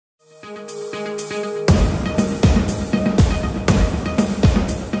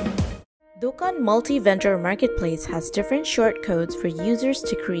Dokan multi-vendor marketplace has different shortcodes for users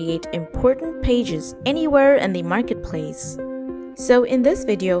to create important pages anywhere in the marketplace. So in this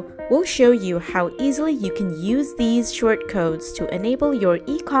video, we'll show you how easily you can use these shortcodes to enable your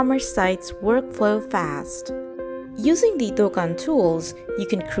e-commerce site's workflow fast. Using the Dokan tools, you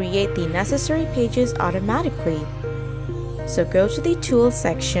can create the necessary pages automatically. So go to the Tools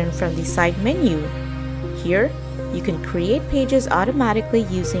section from the side menu. Here, you can create pages automatically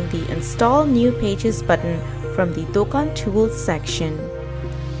using the Install New Pages button from the Dokan Tools section.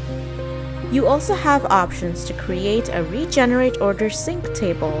 You also have options to create a Regenerate Order Sync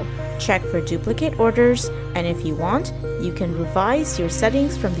table, check for duplicate orders, and if you want, you can revise your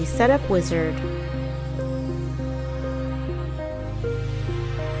settings from the Setup wizard.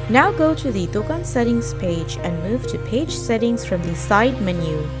 Now go to the Dokan Settings page and move to Page Settings from the side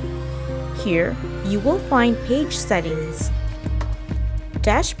menu. Here, you will find Page Settings,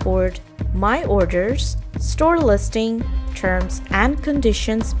 Dashboard, My Orders, Store Listing, Terms and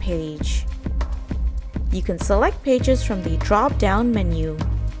Conditions page. You can select pages from the drop-down menu.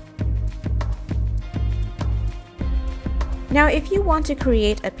 Now, if you want to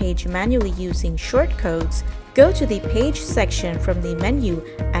create a page manually using shortcodes, go to the Page section from the menu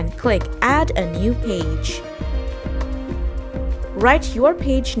and click Add a New Page. Write your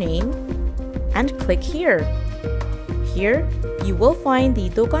page name and click here. Here, you will find the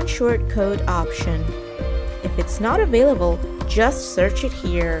Dokan Shortcode option. If it's not available, just search it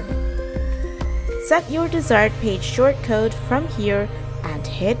here. Set your desired page shortcode from here and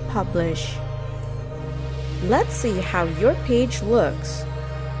hit Publish. Let's see how your page looks.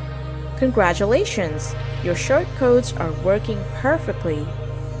 Congratulations! Your shortcodes are working perfectly.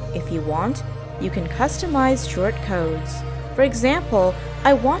 If you want, you can customize shortcodes. For example,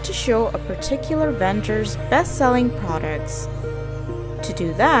 I want to show a particular vendor's best-selling products. To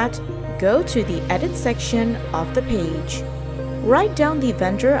do that, go to the Edit section of the page. Write down the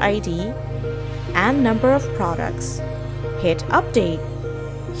vendor ID and number of products. Hit Update.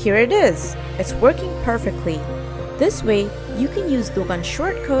 Here it is. It's working perfectly. This way, you can use Dokan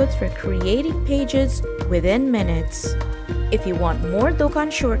shortcodes for creating pages within minutes. If you want more Dokan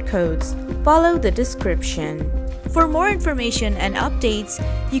shortcodes, follow the description. For more information and updates,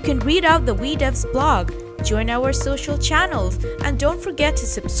 you can read out the WeDevs blog, join our social channels, and don't forget to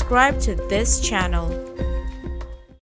subscribe to this channel.